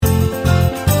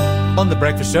On The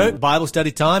Breakfast Show, Bible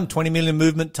study time, 20 million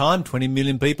movement time, 20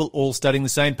 million people all studying the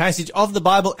same passage of the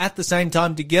Bible at the same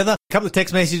time together. A couple of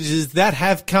text messages that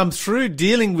have come through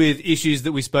dealing with issues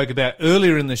that we spoke about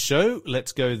earlier in the show.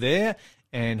 Let's go there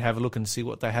and have a look and see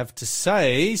what they have to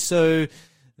say. So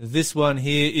this one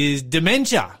here is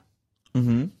dementia.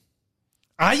 Mm-hmm.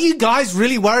 Are you guys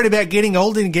really worried about getting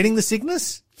old and getting the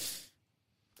sickness?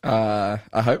 I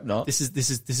hope not. This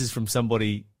is from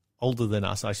somebody older than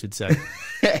us, I should say.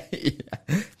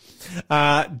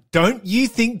 Yeah. Don't you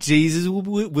think Jesus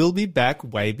will be back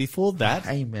way before that?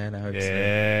 Amen. I hope so.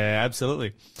 Yeah,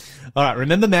 absolutely. All right.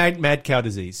 Remember mad cow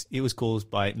disease? It was caused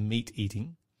by meat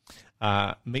eating.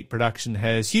 Meat production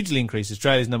has hugely increased.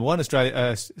 Australia's number one.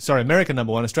 America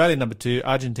number one. Australia number two.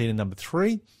 Argentina number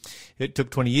three. It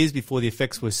took 20 years before the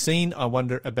effects were seen. I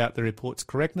wonder about the report's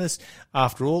correctness.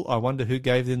 After all, I wonder who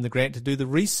gave them the grant to do the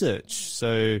research.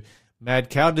 So,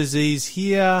 mad cow disease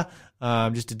here.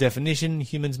 Just a definition.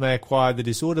 Humans may acquire the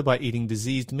disorder by eating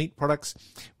diseased meat products.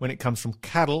 When it comes from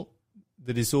cattle,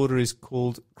 the disorder is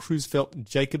called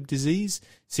Creutzfeldt-Jakob disease.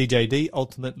 CJD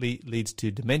ultimately leads to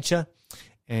dementia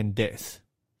and death.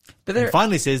 But it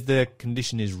finally says the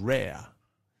condition is rare.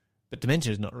 But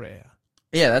dementia is not rare.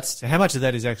 Yeah, so how much of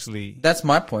that is actually... That's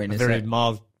my point. A very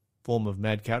mild form of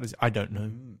mad cow disease? I don't know.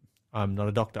 I'm not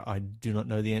a doctor. I do not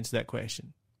know the answer to that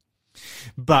question.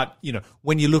 But, you know,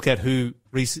 when you look at who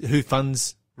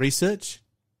funds research,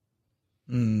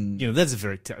 you know, that's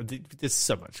there's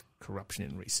so much corruption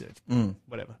in research.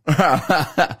 Whatever.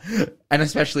 And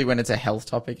especially when it's a health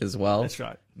topic as well. That's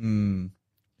right.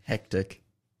 Hectic.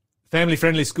 Family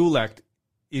Friendly School Act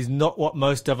is not what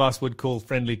most of us would call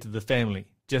friendly to the family.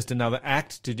 Just another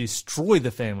act to destroy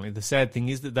the family. The sad thing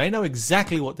is that they know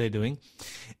exactly what they're doing,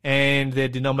 and their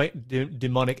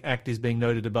demonic act is being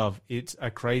noted above. It's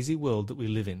a crazy world that we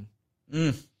live in.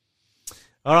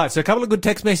 All right, so a couple of good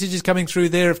text messages coming through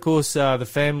there. Of course, the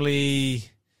Family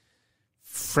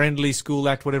Friendly School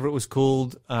Act, whatever it was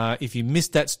called. If you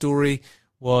missed that story,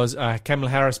 was a Kamala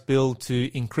Harris bill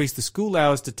to increase the school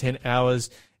hours to 10 hours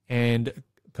and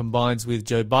combines with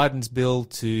Joe Biden's bill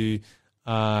to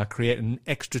create an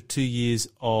extra 2 years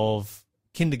of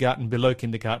kindergarten, below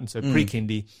kindergarten, so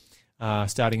pre-kindy,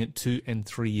 starting at 2 and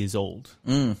 3 years old,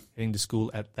 heading to school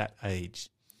at that age.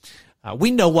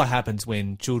 We know what happens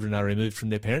when children are removed from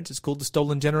their parents. It's called the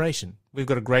stolen generation. We've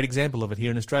got a great example of it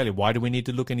here in Australia. Why do we need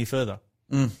to look any further?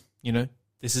 You know,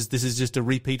 this is just a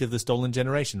repeat of the stolen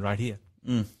generation right here.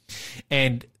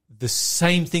 And the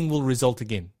same thing will result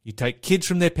again. You take kids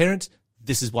from their parents,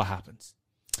 this is what happens.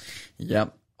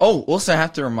 Yep. Oh, also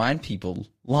have to remind people,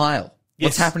 Lyle,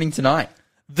 what's happening tonight?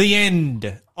 The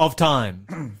end of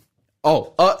time.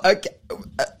 Okay.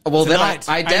 Well, tonight,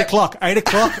 then 8 o'clock. 8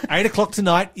 o'clock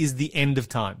tonight is the end of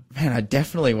time. Man, I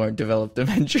definitely won't develop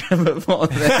dementia before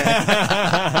then.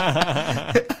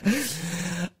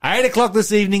 8 o'clock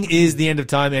this evening is the end of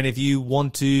time, and if you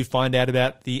want to find out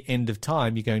about the end of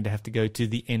time, you're going to have to go to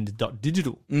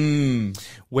theend.digital,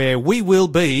 where we will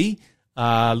be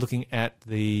looking at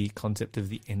the concept of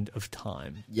the end of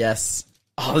time. Yes.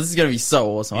 Oh, this is going to be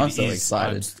so awesome. I'm so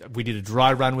excited. We did a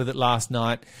dry run with it last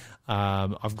night.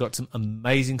 I've got some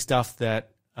amazing stuff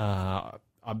that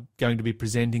I'm going to be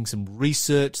presenting, some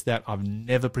research that I've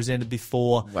never presented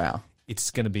before. Wow.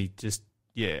 It's going to be just,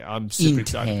 I'm super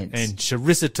excited. And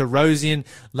Charissa Tarosian,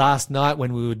 last night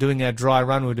when we were doing our dry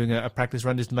run, we were doing a practice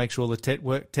run just to make sure the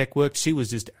tech worked. She was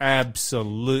just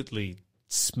absolutely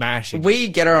smashing. We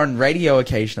get her on radio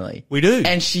occasionally. We do.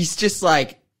 And she's just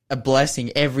like a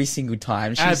blessing every single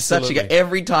time. She's Absolutely.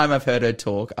 every time I've heard her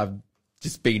talk, I've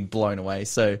just been blown away.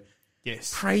 So,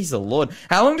 yes. Praise the Lord.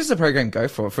 How long does the program go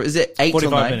for? Is it 8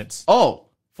 till 9? 45 minutes. Oh,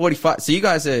 45. So you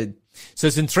guys are... So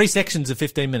it's in 3 sections of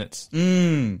 15 minutes.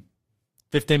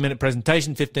 15-minute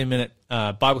presentation, 15-minute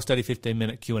Bible study,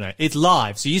 15-minute Q&A. It's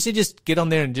live. So you said just get on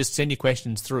there and just send your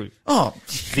questions through. Oh.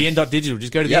 The end.digital.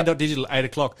 Just go to the end.digital at 8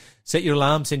 o'clock. Set your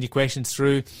alarm, send your questions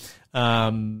through.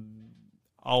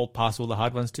 I'll pass all the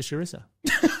hard ones to Charissa.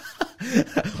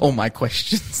 All my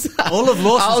questions. All of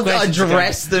Lawson's questions. I'll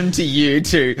address them to you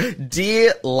too.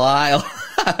 Dear Lyle.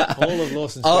 All of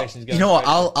Lawson's questions. You know what?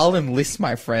 I'll enlist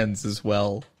my friends as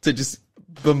well to just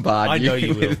bombard you. I know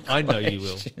you will. I know you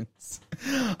will.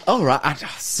 All right. I'm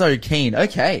so keen.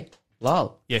 Okay.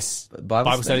 Lyle. Yes.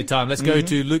 Bible study time. Let's go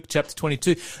to Luke chapter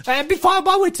 22. And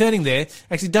while we're turning there,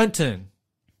 actually don't turn.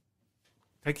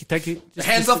 Take it.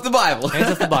 Hands off the Bible.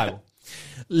 Hands off the Bible.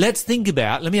 Let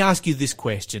me ask you this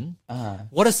question.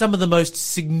 What are some of the most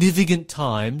significant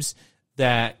times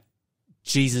that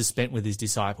Jesus spent with his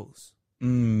disciples?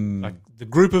 Like the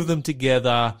group of them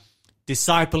together,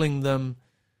 discipling them.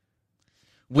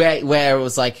 where it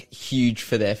was like huge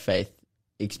for their faith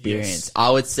experience. Yes. I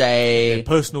would say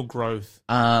Personal growth.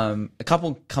 a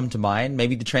couple come to mind.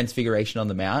 Maybe the Transfiguration on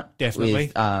the Mount,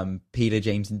 Definitely. with Peter,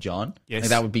 James, and John. Yes. Like,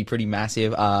 that would be pretty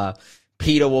massive.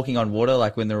 Peter walking on water,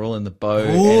 like when they're all in the boat,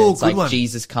 Ooh, and it's good like one.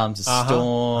 Jesus comes, a Uh-huh,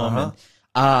 storm,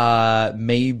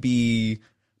 and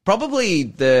probably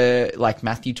the like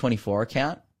Matthew 24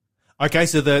 account. Okay,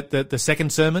 so the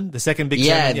second sermon, the second big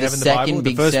Yeah, sermon you the have in the second Bible. The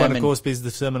big first one, sermon. of course, is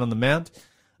the Sermon on the Mount.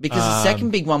 Because the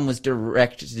second big one was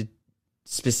directed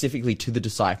specifically to the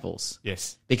disciples.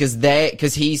 Yes. Because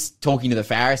he's talking to the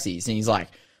Pharisees and he's like,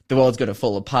 the world's going to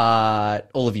fall apart.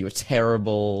 All of you are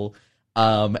terrible.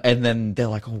 And then they're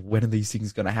like, oh, when are these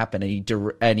things going to happen?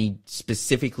 And he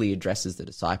specifically addresses the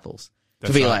disciples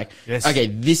That's to be right. like, Yes. okay,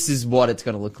 this is what it's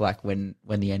going to look like when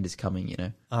the end is coming, you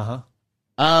know?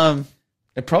 Uh-huh.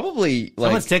 It probably like,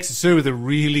 Someone's texted Sue with a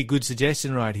really good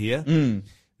suggestion right here.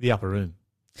 The upper room.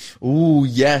 ooh,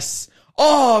 yes.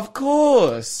 Oh, of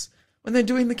course. When they're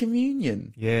doing the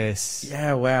communion. Yes.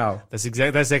 Yeah, wow. That's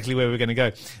actually where we're going to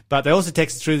go. But they also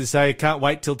texted through to say, can't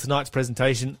wait till tonight's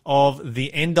presentation of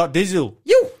the N.Digital.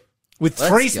 You. With Let's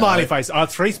three go. smiley faces. Oh,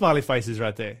 three smiley faces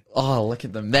right there. Oh, look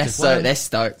at them. They're one. they're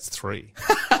stoked. It's three.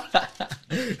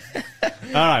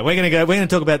 All right, we're going to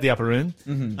talk about the upper room.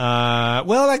 Mm-hmm.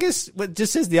 Well, I guess it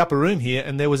just says the upper room here,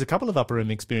 and there was a couple of upper room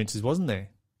experiences, wasn't there?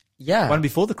 Yeah. One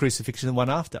before the crucifixion and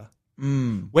one after.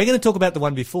 We're going to talk about the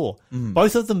one before.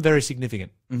 Both of them very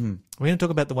significant. We're going to talk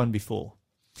about the one before.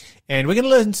 And we're going to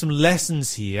learn some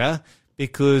lessons here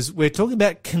because we're talking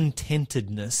about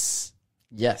contentedness.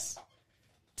 Yes.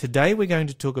 Today we're going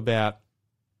to talk about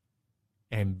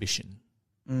ambition.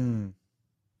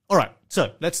 All right,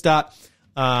 so let's start.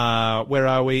 Where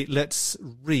are we? Let's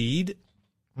read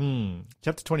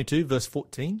chapter 22, verse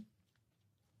 14.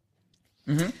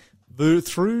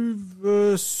 Through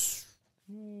verse...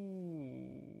 let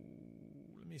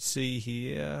me see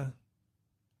here.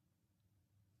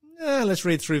 Let's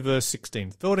read through verse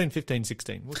 16. 14, 15,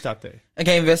 16. We'll start there.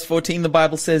 Okay, in verse 14, the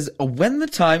Bible says, when the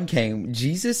time came,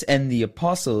 Jesus and the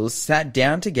apostles sat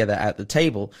down together at the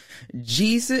table.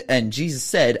 Jesus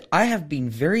said, I have been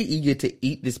very eager to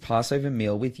eat this Passover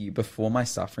meal with you before my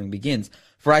suffering begins.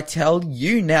 For I tell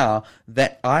you now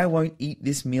that I won't eat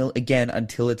this meal again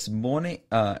until its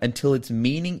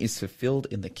meaning is fulfilled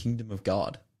in the kingdom of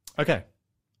God. Okay.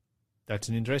 That's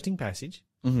an interesting passage.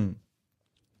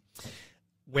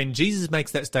 When Jesus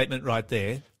makes that statement right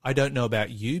there, I don't know about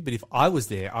you, but if I was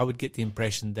there, I would get the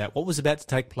impression that what was about to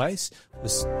take place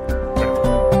was...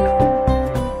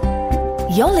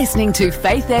 You're listening to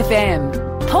Faith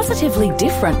FM, positively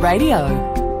different radio.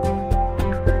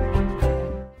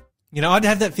 You know, I'd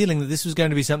have that feeling that this was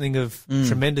going to be something of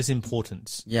tremendous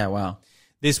importance. Yeah, wow.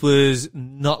 This was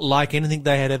not like anything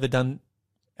they had ever done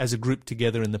as a group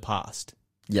together in the past.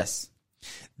 Yes.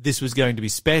 This was going to be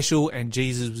special, and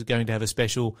Jesus was going to have a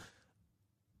special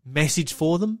message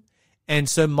for them. And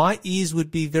so my ears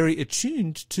would be very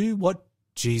attuned to what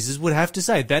Jesus would have to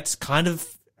say. That's kind of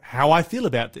how I feel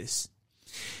about this.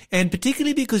 And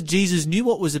particularly because Jesus knew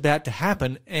what was about to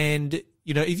happen. And,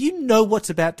 you know, if you know what's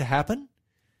about to happen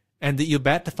and that you're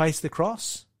about to face the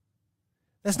cross,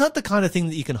 that's not the kind of thing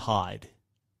that you can hide.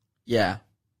 Yeah.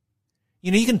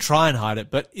 You know, you can try and hide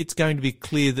it, but it's going to be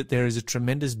clear that there is a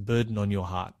tremendous burden on your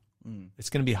heart.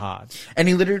 It's going to be hard. And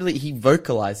he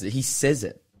vocalizes it. He says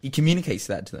it. He communicates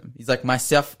that to them. He's like, my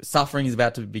suffering is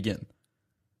about to begin.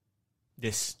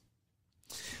 Yes.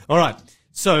 All right.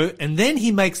 So, and then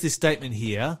he makes this statement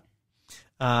here.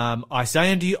 I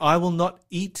say unto you, I will not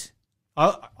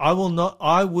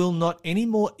any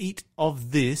more eat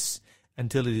of this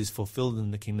until it is fulfilled in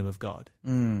the kingdom of God.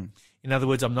 In other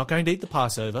words, I'm not going to eat the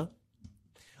Passover.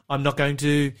 I'm not going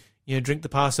to, drink the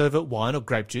Passover wine or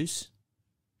grape juice.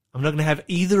 I'm not going to have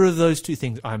either of those two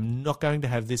things. I'm not going to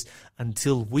have this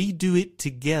until we do it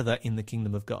together in the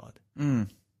kingdom of God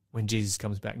when Jesus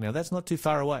comes back. Now, that's not too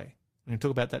far away. We're going to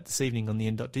talk about that this evening on the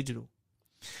N.Digital.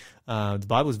 The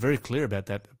Bible is very clear about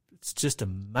that. It's just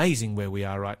amazing where we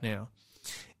are right now.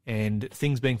 And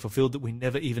things being fulfilled that we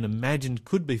never even imagined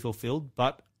could be fulfilled,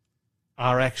 but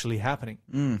are actually happening.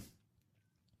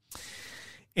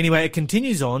 Anyway, it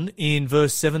continues on in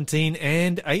verse 17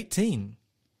 and 18.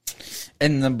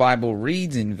 And the Bible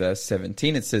reads in verse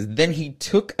 17, it says, then he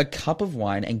took a cup of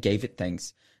wine and gave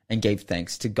thanks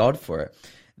to God for it.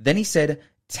 Then he said,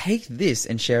 take this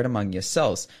and share it among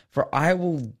yourselves, for I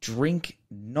will drink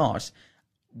not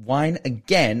wine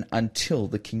again until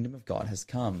the kingdom of God has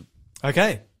come.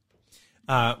 Okay.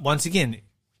 Once again,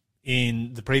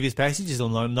 in the previous passages,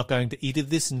 I'm not going to eat of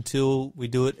this until we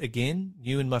do it again,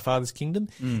 you in my Father's kingdom.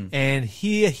 And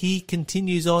here he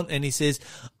continues on and he says,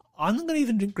 I'm not going to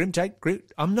even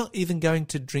drink I'm not even going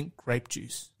to drink grape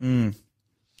juice.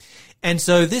 And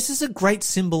so this is a great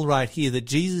symbol right here that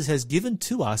Jesus has given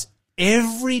to us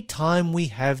every time we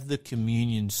have the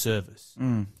communion service.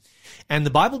 And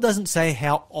the Bible doesn't say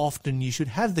how often you should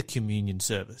have the communion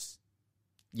service.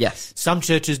 Yes. Some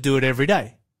churches do it every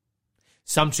day.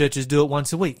 Some churches do it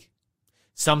once a week.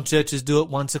 Some churches do it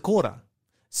once a quarter.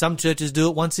 Some churches do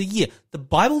it once a year. The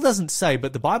Bible doesn't say,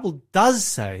 but the Bible does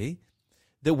say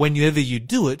that whenever you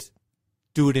do it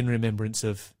in remembrance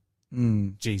of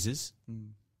Jesus.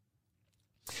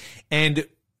 And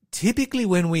typically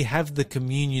when we have the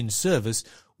communion service,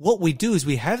 what we do is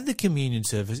we have the communion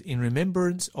service in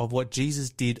remembrance of what Jesus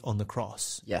did on the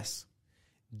cross. Yes.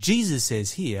 Jesus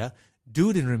says here, do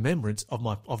it in remembrance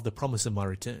of the promise of my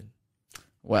return.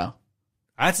 Wow.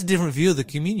 That's a different view of the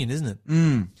communion, isn't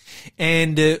it?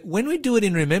 And when we do it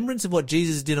in remembrance of what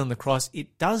Jesus did on the cross,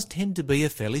 it does tend to be a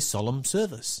fairly solemn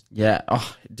service. Yeah.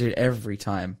 Oh, dude, every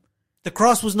time. The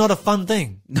cross was not a fun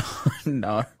thing.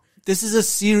 No. This is a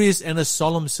serious and a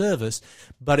solemn service,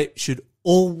 but it should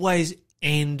always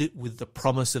end with the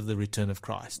promise of the return of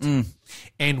Christ.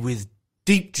 And with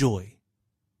deep joy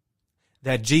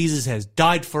that Jesus has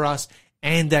died for us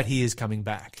and that he is coming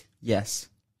back. Yes.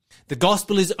 The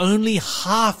gospel is only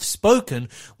half spoken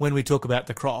when we talk about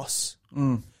the cross.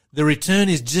 The return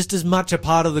is just as much a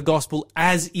part of the gospel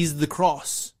as is the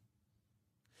cross.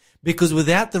 Because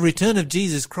without the return of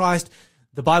Jesus Christ,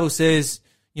 the Bible says,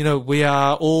 you know, we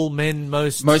are all men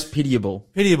most pitiable.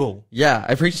 Pitiable. Yeah,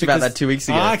 I preached about that 2 weeks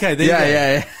ago. Okay, there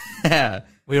you go. Yeah.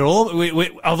 We're all,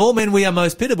 of all men, we are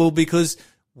most pitiable because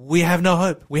we have no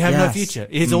hope. We have no future.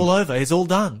 It's all over. It's all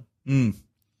done.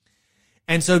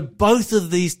 And so both of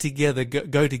these together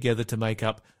go together to make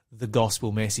up the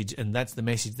gospel message, and that's the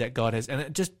message that God has. And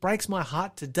it just breaks my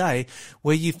heart today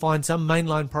where you find some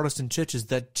mainline Protestant churches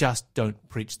that just don't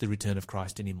preach the return of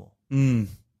Christ anymore.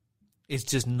 It's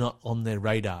just not on their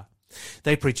radar.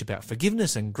 They preach about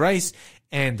forgiveness and grace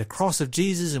and the cross of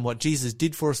Jesus and what Jesus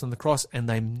did for us on the cross, and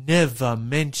they never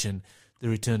mention the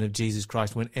return of Jesus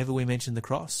Christ. Whenever we mention the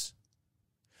cross,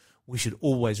 we should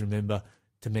always remember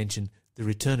to mention the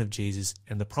return of Jesus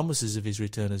and the promises of his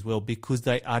return as well, because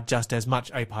they are just as much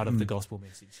a part of the gospel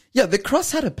message. Yeah, the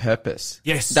cross had a purpose.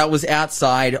 Yes. That was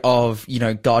outside of,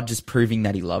 God just proving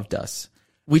that he loved us,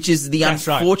 which is the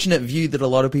unfortunate view that a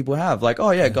lot of people have. Like,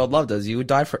 oh yeah, God loved us. He would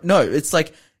die for it. No, it's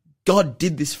like God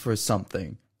did this for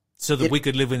something. So that we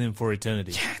could live with him for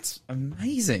eternity. Yeah, it's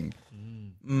amazing.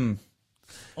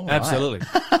 All Absolutely.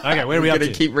 right. Okay, where are we up to?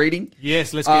 Going to keep reading?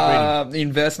 Yes, let's keep reading.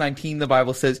 In verse 19, the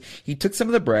Bible says, he took some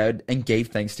of the bread and gave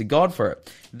thanks to God for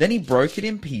it. Then he broke it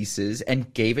in pieces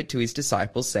and gave it to his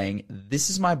disciples, saying, this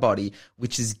is my body,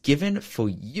 which is given for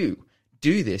you.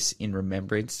 Do this in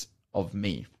remembrance of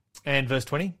me. And verse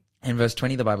 20? In verse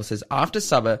 20, the Bible says, after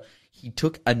supper, he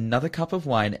took another cup of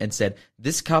wine and said,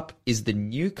 this cup is the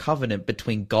new covenant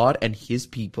between God and his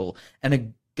people,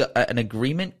 and an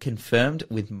agreement confirmed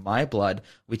with my blood,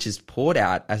 which is poured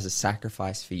out as a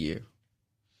sacrifice for you.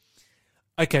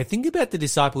 Okay, think about the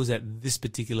disciples at this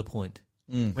particular point.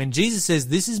 When Jesus says,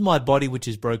 this is my body which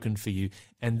is broken for you,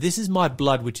 and this is my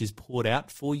blood which is poured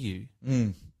out for you.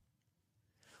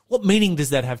 What meaning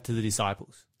does that have to the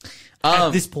disciples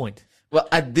at this point? Well,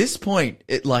 at this point,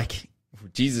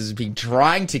 Jesus has been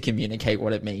trying to communicate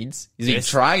what it means. He's been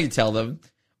trying to tell them,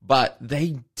 but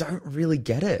they don't really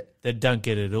get it. They don't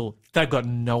get it at all. They've got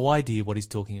no idea what he's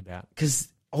talking about. Because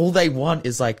all they want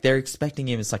is they're expecting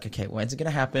him. It's like, okay, when's it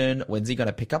going to happen? When's he going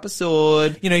to pick up a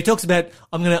sword? He talks about,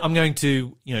 I'm going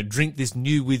to, drink this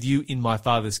new with you in my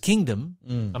Father's kingdom.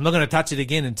 I'm not going to touch it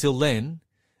again until then.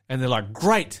 And they're like,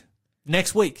 great,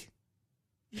 next week.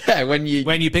 Yeah, when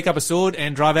you pick up a sword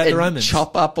and drive out the Romans.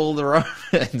 Chop up all the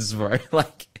Romans, bro.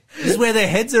 This is where their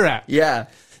heads are at. Yeah.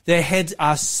 Their heads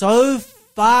are so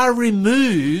far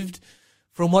removed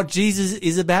from what Jesus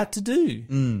is about to do.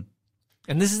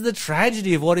 And this is the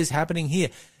tragedy of what is happening here.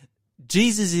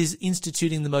 Jesus is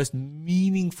instituting the most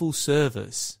meaningful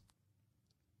service,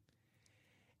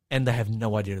 and they have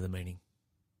no idea of the meaning.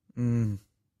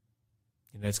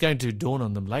 It's going to dawn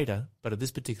on them later, but at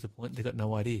this particular point, they've got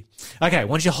no idea. Okay,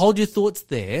 once you hold your thoughts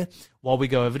there while we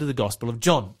go over to the Gospel of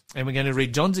John. And we're going to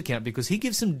read John's account because he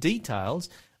gives some details.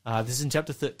 This is in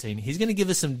chapter 13. He's going to give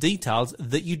us some details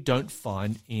that you don't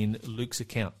find in Luke's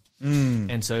account.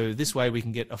 And so this way we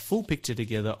can get a full picture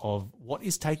together of what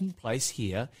is taking place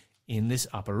here in this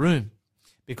upper room,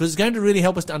 because it's going to really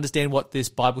help us to understand what this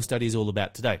Bible study is all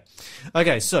about today.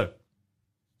 Okay, so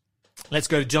let's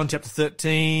go to John chapter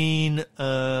 13,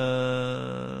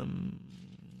 and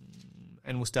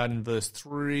we'll start in verse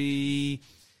 3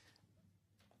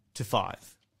 to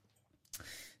 5.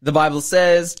 The Bible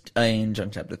says in John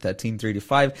chapter 13,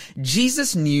 3-5,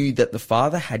 Jesus knew that the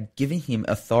Father had given him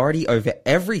authority over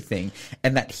everything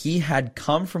and that he had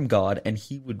come from God and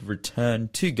he would return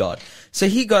to God. So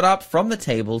he got up from the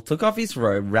table, took off his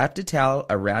robe, wrapped a towel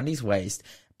around his waist,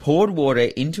 poured water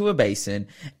into a basin,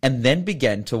 and then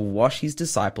began to wash his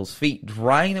disciples' feet,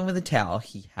 drying them with a towel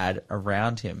he had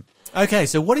around him. Okay,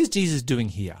 so what is Jesus doing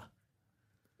here?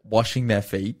 Washing their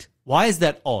feet. Why is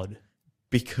that odd?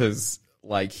 Because,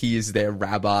 like, he is their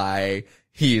rabbi.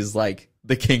 He is, like,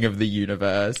 the king of the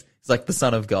universe. He's, like, the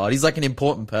son of God. He's, like, an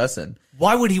important person.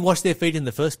 Why would he wash their feet in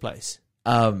the first place?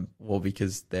 Well,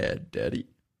 because they're dirty.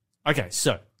 Okay,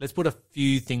 so let's put a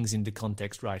few things into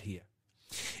context right here.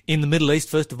 In the Middle East,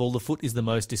 first of all, the foot is the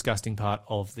most disgusting part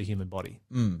of the human body.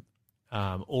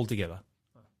 Altogether.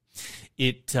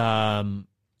 It's the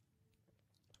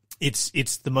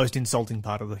most insulting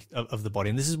part of the body.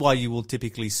 And this is why you will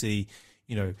typically see,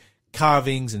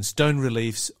 carvings and stone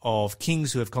reliefs of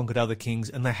kings who have conquered other kings,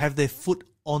 and they have their foot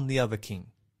on the other king.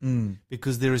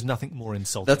 Because there is nothing more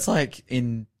insulting. That's like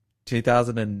in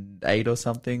 2008 or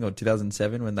something, or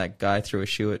 2007, when that guy threw a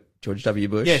shoe at George W.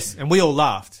 Bush. Yes, and we all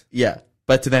laughed. Yeah,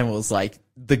 but to them it was like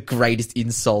the greatest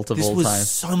insult of all time. This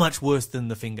was so much worse than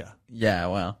the finger. Yeah,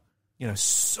 wow.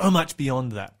 So much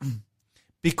beyond that.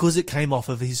 Because it came off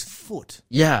of his foot.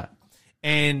 Yeah.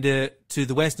 And to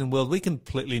the Western world, we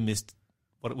completely missed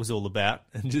what it was all about.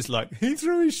 And just like, he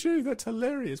threw his shoe. That's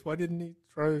hilarious. Why didn't he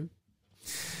throw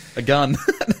a gun?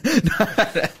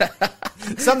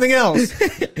 Something else.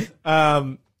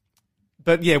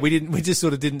 But yeah, we just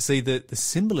sort of didn't see the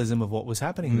symbolism of what was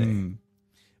happening there.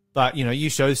 But, you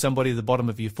show somebody the bottom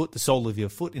of your foot, the sole of your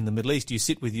foot in the Middle East. You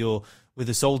sit with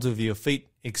the soles of your feet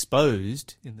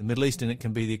exposed in the Middle East, and it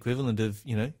can be the equivalent of,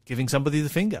 giving somebody the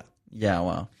finger. Yeah,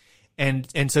 wow.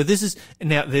 And so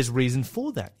now there's reason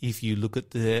for that. If you look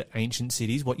at the ancient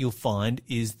cities, what you'll find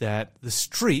is that the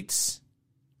streets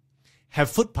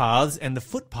have footpaths, and the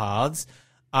footpaths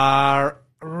are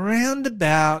around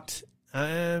about,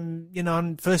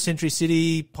 in first century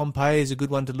city, Pompeii is a good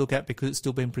one to look at because it's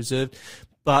still been preserved.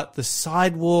 But the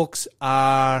sidewalks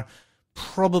are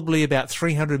probably about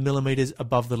 300 millimeters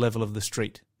above the level of the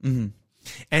street. Mm-hmm.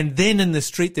 And then in the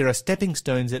street, there are stepping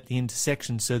stones at the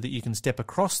intersection so that you can step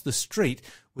across the street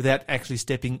without actually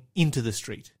stepping into the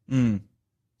street. The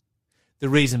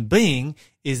reason being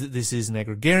is that this is an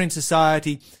agrarian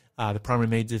society. The primary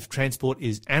means of transport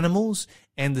is animals,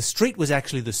 and the street was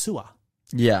actually the sewer.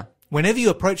 Yeah. Whenever you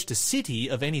approached a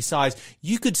city of any size,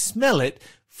 you could smell it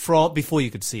before you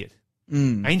could see it.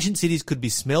 Ancient cities could be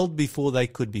smelled before they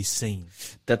could be seen.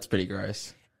 That's pretty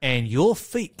gross. And your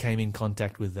feet came in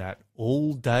contact with that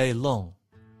all day long.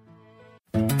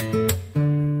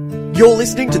 You're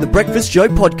listening to the Breakfast Show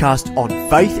podcast on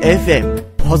Faith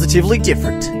FM. Positively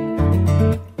different.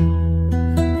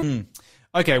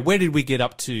 Okay, where did we get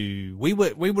up to? We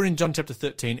were in John chapter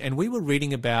 13, and we were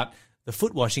reading about the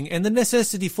foot washing and the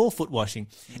necessity for foot washing.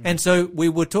 And so we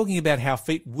were talking about how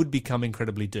feet would become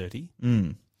incredibly dirty.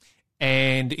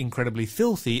 And incredibly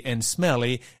filthy and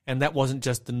smelly, and that wasn't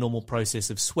just the normal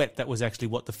process of sweat. That was actually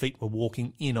what the feet were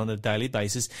walking in on a daily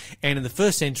basis. And in the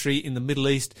first century, in the Middle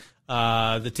East,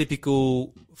 the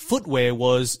typical footwear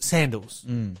was sandals.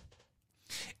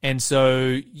 And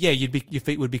so, yeah, your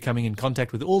feet would be coming in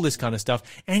contact with all this kind of stuff,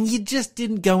 and you just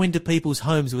didn't go into people's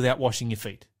homes without washing your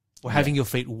feet, or having your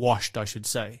feet washed, I should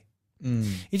say.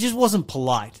 It just wasn't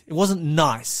polite. It wasn't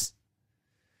nice.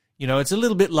 It's a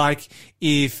little bit like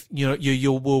if,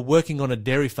 you were working on a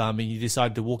dairy farm and you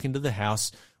decided to walk into the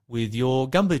house with your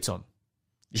gumboots on.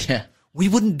 Yeah. We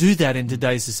wouldn't do that in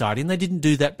today's society, and they didn't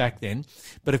do that back then.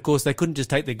 But, of course, they couldn't just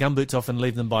take their gumboots off and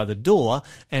leave them by the door,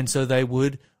 and so they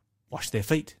would wash their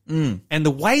feet. And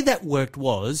the way that worked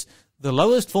was the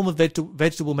lowest form of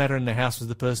vegetable matter in the house was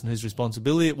the person whose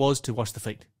responsibility it was to wash the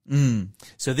feet.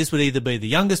 So this would either be the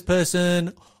youngest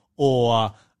person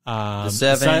or the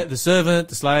servant,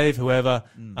 the slave, whoever,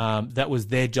 that was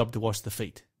their job to wash the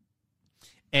feet.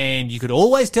 And you could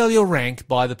always tell your rank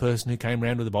by the person who came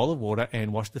around with a bowl of water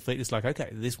and washed the feet. It's like, okay,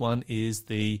 this one is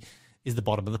the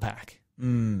bottom of the pack.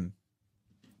 Who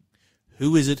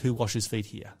is it who washes feet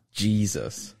here?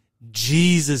 Jesus.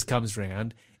 Jesus comes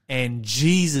round and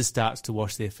Jesus starts to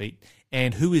wash their feet.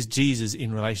 And who is Jesus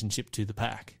in relationship to the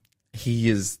pack? He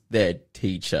is their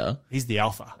teacher. He's the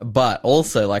alpha. But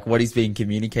also, like, what he's been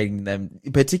communicating to them,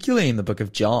 particularly in the book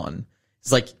of John,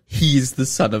 is like, he is the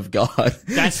Son of God.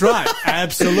 That's right.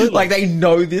 Absolutely. Like, they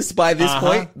know this by this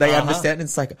point. They understand.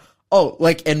 It's like,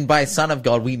 and by Son of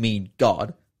God, we mean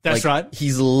God. That's right.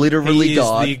 He's literally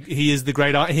God. He is the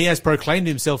great he has proclaimed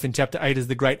himself in chapter 8 as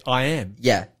the great I am.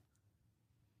 Yeah.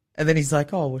 And then he's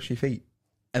like, wash your feet.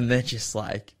 And they're just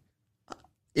like,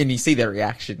 and you see their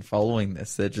reaction following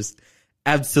this. They're just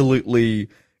absolutely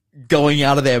going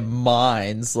out of their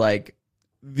minds. Like,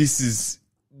 this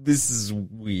is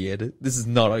weird. This is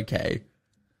not okay.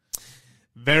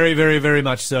 Very, very, very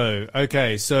much so.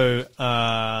 Okay, so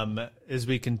as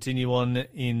we continue on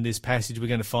in this passage, we're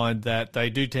going to find that they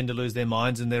do tend to lose their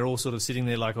minds, and they're all sort of sitting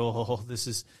there like, oh, this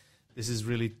is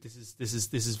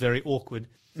very awkward.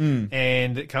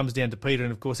 And it comes down to Peter,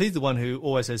 and of course he's the one who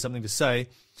always has something to say.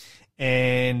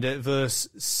 And verse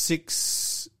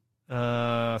 6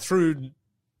 through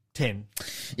 10.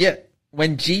 Yeah.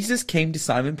 When Jesus came to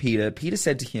Simon Peter, Peter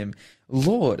said to him,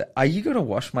 "Lord, are you going to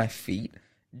wash my feet?"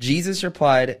 Jesus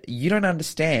replied, "You don't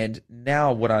understand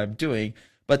now what I'm doing,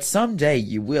 but someday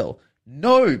you will."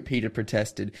 "No," Peter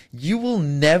protested, "you will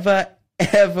never,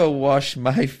 ever wash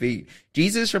my feet."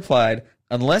 Jesus replied,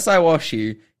 "Unless I wash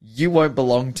you, you won't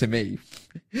belong to me."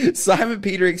 Simon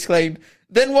Peter exclaimed,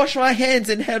 "Then wash my hands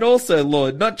and head also,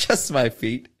 Lord, not just my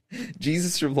feet."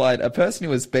 Jesus replied, "A person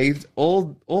who is bathed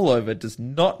all over does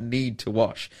not need to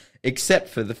wash, except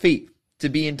for the feet, to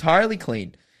be entirely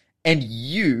clean. And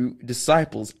you,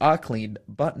 disciples, are clean,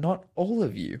 but not all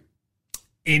of you."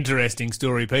 Interesting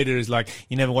story. Peter is like,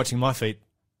 "You're never watching my feet."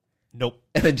 Nope.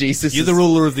 And then Jesus You're the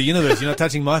ruler of the universe. You're not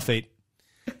touching my feet.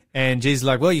 And Jesus is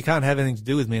like, "Well, you can't have anything to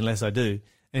do with me unless I do." And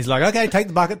he's like, "Okay, take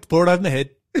the bucket, pour it over my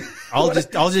head. I'll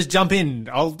just jump in.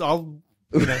 I'll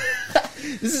you know."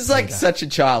 This is like such a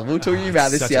child. We were talking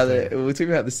about this such the a other. thing. We were talking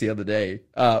about this the other day.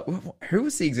 Who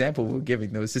was the example we were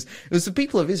giving? It was the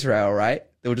people of Israel, right?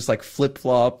 They were just like flip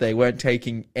flop. They weren't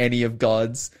taking any of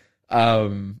God's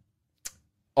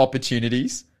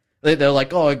opportunities. They're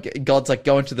like, "Oh, God's like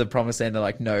going to the promised land." They're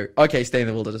like, "No, okay, stay in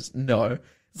the wilderness." No,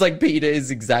 it's like Peter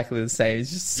is exactly the same.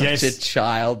 He's just such a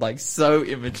child, like so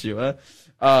immature.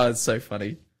 Oh, it's so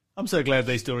funny. I'm so glad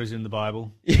these stories are in the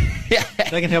Bible. Yeah.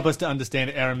 They can help us to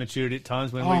understand our immaturity at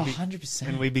times when 100%.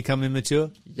 when we become immature.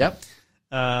 Yep.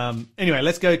 Anyway,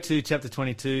 let's go to chapter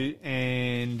 22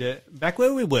 and back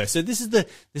where we were. So this is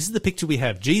the picture we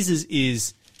have. This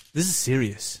is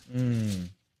serious.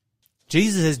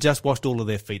 Jesus has just washed all of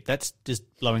their feet. That's just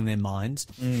blowing their minds.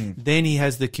 Then he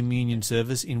has the communion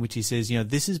service in which he says,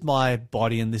 "This is my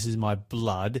body and this is my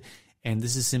blood, and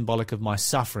this is symbolic of my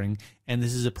suffering, and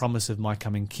this is a promise of my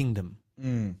coming kingdom."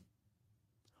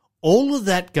 All of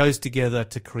that goes together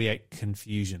to create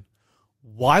confusion.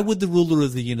 Why would the ruler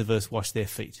of the universe wash their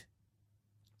feet?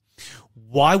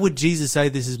 Why would Jesus say,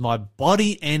 "This is my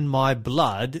body and my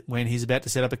blood," when he's about to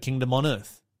set up a kingdom on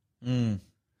earth?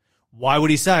 Why would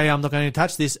he say, "I'm not going to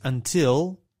touch this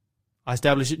until I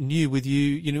establish it new with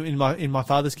you, in my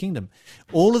Father's kingdom"?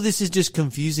 All of this is just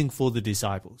confusing for the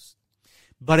disciples.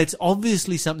 But it's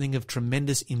obviously something of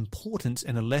tremendous importance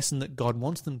and a lesson that God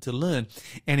wants them to learn.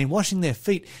 And in washing their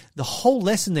feet, the whole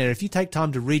lesson there, if you take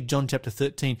time to read John chapter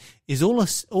 13, is all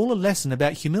a lesson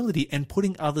about humility and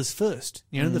putting others first.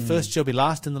 The first shall be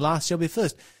last and the last shall be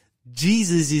first.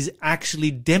 Jesus is actually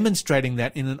demonstrating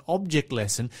that in an object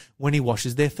lesson when he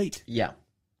washes their feet. Yeah.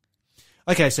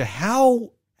 Okay, so how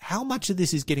much of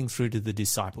this is getting through to the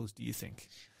disciples, do you think?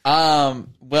 Especially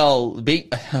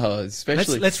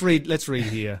let's read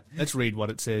here. Let's read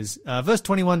what it says. Verse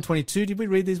 21, 22. Did we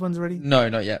read these ones already? No,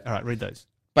 not yet. All right, read those.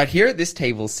 "But here at this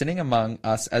table, sitting among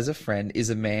us as a friend, is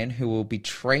a man who will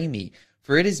betray me.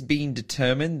 For it has been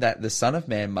determined that the Son of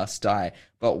Man must die.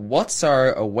 But what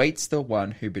sorrow awaits the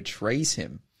one who betrays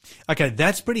him?" Okay,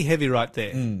 that's pretty heavy right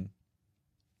there.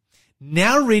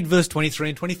 Now read verse 23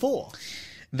 and 24.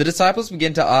 "The disciples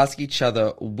began to ask each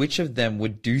other which of them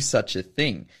would do such a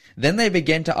thing. Then they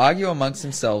began to argue amongst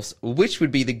themselves which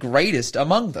would be the greatest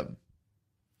among them."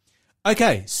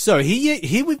 Okay, so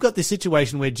here we've got this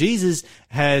situation where Jesus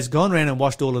has gone around and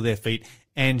washed all of their feet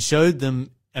and showed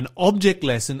them an object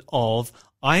lesson of,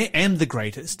 "I am the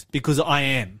greatest because I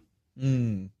am.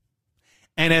 And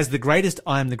as the greatest,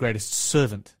 I am the greatest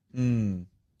servant." And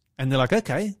they're like,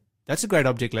 "Okay, that's a great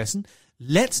object lesson.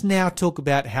 Let's now talk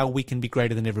about how we can be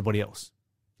greater than everybody else."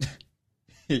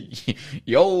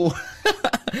 Yo.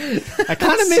 I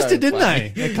kind of missed it, didn't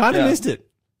they? I kind of missed it.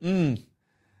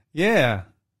 Yeah.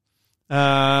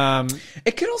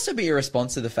 It could also be a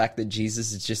response to the fact that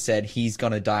Jesus has just said he's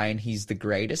going to die and he's the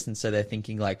greatest. And so they're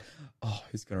thinking like, "Oh,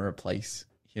 who's going to replace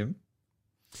him?"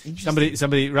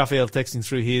 Somebody, Raphael texting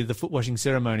through here, the foot washing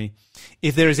ceremony.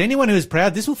 "If there is anyone who is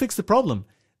proud, this will fix the problem.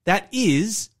 That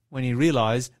is when you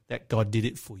realize that God did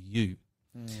it for you."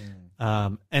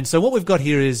 And so what we've got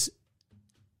here is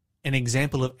an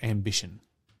example of ambition.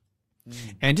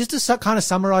 And just to kind of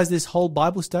summarize this whole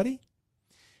Bible study,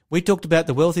 we talked about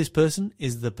the wealthiest person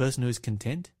is the person who is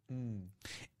content.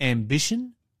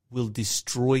 Ambition will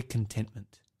destroy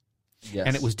contentment. Yes.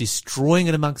 and it was destroying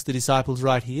it amongst the disciples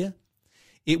right here.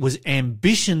 It was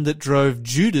ambition that drove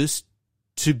Judas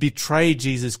to betray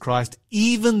Jesus Christ,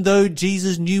 even though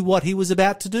Jesus knew what he was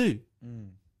about to do.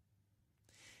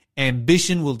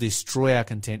 Ambition will destroy our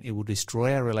content. It will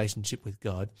destroy our relationship with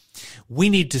God. We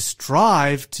need to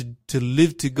strive to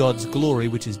live to God's glory,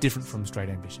 which is different from straight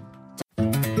ambition.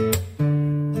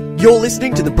 You're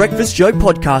listening to the Breakfast Show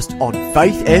podcast on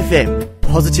Faith FM.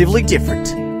 Positively different.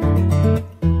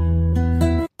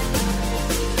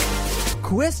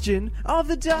 Question of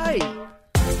the day.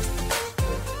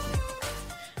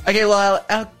 Okay, Lyle,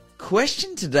 our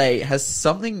question today has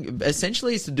something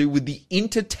essentially is to do with the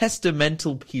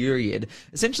intertestamental period.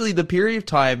 Essentially the period of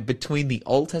time between the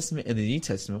Old Testament and the New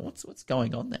Testament. What's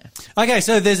going on there? Okay,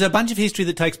 so there's a bunch of history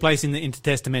that takes place in the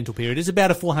intertestamental period. It's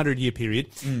about a 400-year period.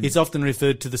 It's often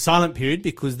referred to the silent period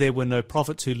because there were no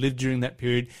prophets who lived during that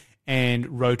period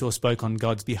and wrote or spoke on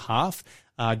God's behalf.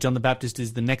 John the Baptist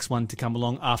is the next one to come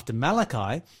along after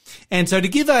Malachi. And so to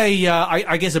give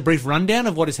a brief rundown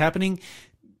of what is happening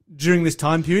during this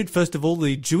time period, first of all,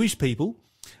 the Jewish people,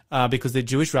 because they're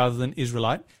Jewish rather than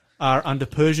Israelite, are under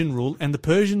Persian rule, and the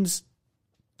Persians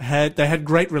had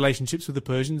great relationships with the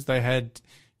Persians. They had,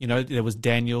 there was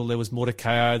Daniel, there was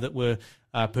Mordecai that were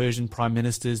Persian prime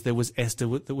ministers. There was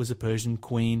Esther that was a Persian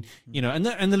queen, and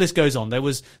the list goes on. There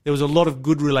was a lot of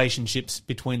good relationships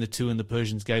between the two, and the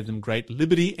Persians gave them great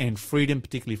liberty and freedom,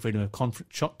 particularly freedom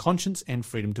of conscience and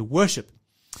freedom to worship.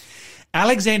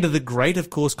 Alexander the Great, of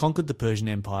course, conquered the Persian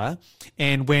Empire,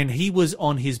 and when he was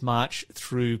on his march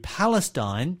through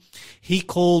Palestine, he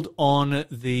called on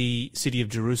the city of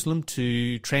Jerusalem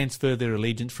to transfer their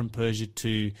allegiance from Persia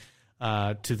to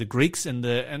the Greeks, and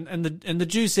the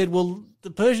Jews said, "Well, the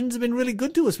Persians have been really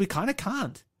good to us. We kind of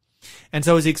can't." And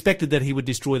so it was expected that he would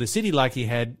destroy the city like he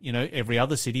had, every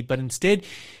other city, but instead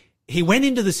he went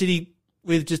into the city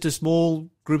with just a small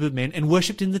group of men and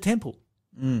worshipped in the temple.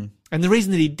 And the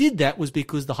reason that he did that was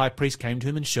because the high priest came to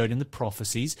him and showed him the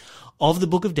prophecies of the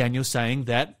book of Daniel saying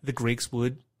that the Greeks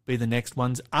would be the next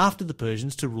ones after the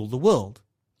Persians to rule the world.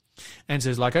 And so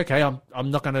it's like, okay,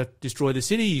 I'm not going to destroy the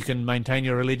city. You can maintain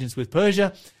your allegiance with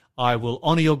Persia. I will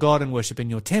honor your God and worship in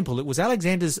your temple. It was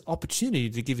Alexander's opportunity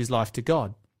to give his life to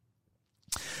God.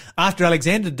 After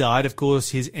Alexander died, of course,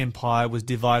 his empire was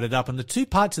divided up, and the two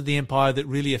parts of the empire that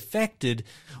really affected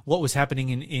what was happening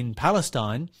in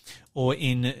Palestine or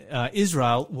in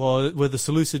Israel were the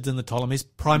Seleucids and the Ptolemies,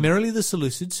 primarily the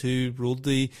Seleucids, who ruled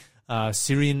the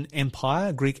Syrian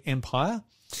Empire, Greek Empire,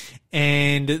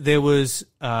 and there was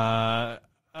a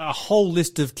whole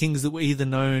list of kings that were either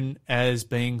known as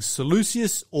being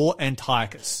Seleucus or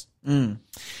Antiochus. Now,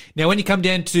 when you come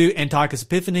down to Antiochus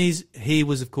Epiphanes, he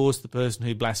was, of course, the person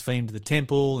who blasphemed the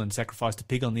temple and sacrificed a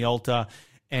pig on the altar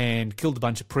and killed a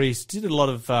bunch of priests, did a lot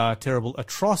of terrible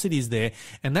atrocities there,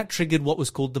 and that triggered what was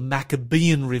called the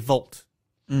Maccabean Revolt.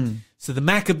 So the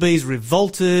Maccabees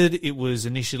revolted. It was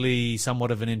initially somewhat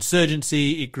of an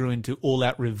insurgency. It grew into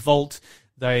all-out revolt.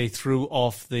 They threw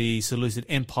off the Seleucid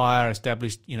Empire,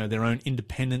 established, their own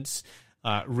independence,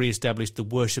 re-established the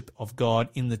worship of God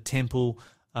in the temple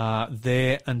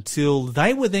there until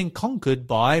they were then conquered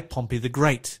by Pompey the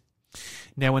Great.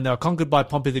 Now, when they were conquered by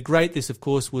Pompey the Great, this, of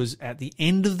course, was at the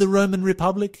end of the Roman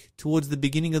Republic, towards the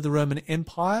beginning of the Roman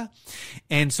Empire.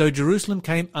 And so Jerusalem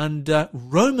came under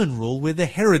Roman rule, where the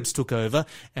Herods took over,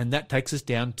 and that takes us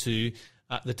down to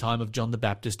the time of John the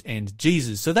Baptist and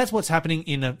Jesus. So that's what's happening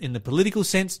in the political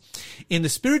sense. In the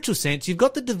spiritual sense, you've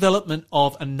got the development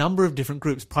of a number of different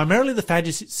groups, primarily the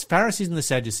Pharisees and the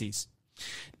Sadducees.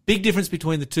 Big difference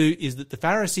between the two is that the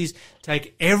Pharisees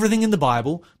take everything in the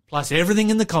Bible, plus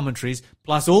everything in the commentaries,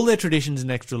 plus all their traditions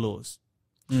and extra laws.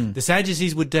 The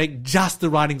Sadducees would take just the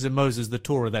writings of Moses, the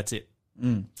Torah, that's it.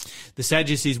 The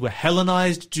Sadducees were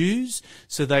Hellenized Jews,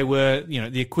 so they were,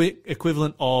 the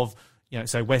equivalent of,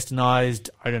 say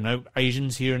Westernized,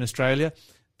 Asians here in Australia.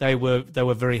 They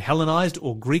were very Hellenized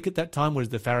or Greek at that time, whereas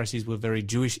the Pharisees were very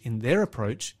Jewish in their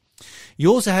approach.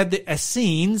 You also had the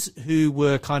Essenes, who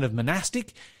were kind of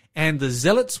monastic, and the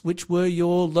Zealots, which were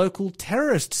your local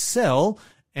terrorist cell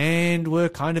and were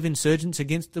kind of insurgents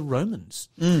against the Romans.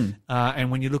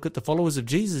 And when you look at the followers of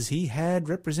Jesus, he had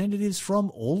representatives from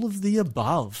all of the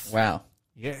above. Wow.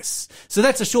 Yes. So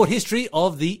that's a short history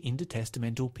of the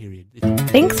intertestamental period.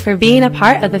 Thanks for being a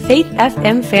part of the Faith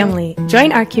FM family.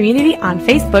 Join our community on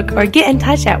Facebook or get in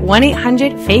touch at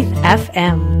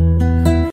 1-800-FAITH-FM.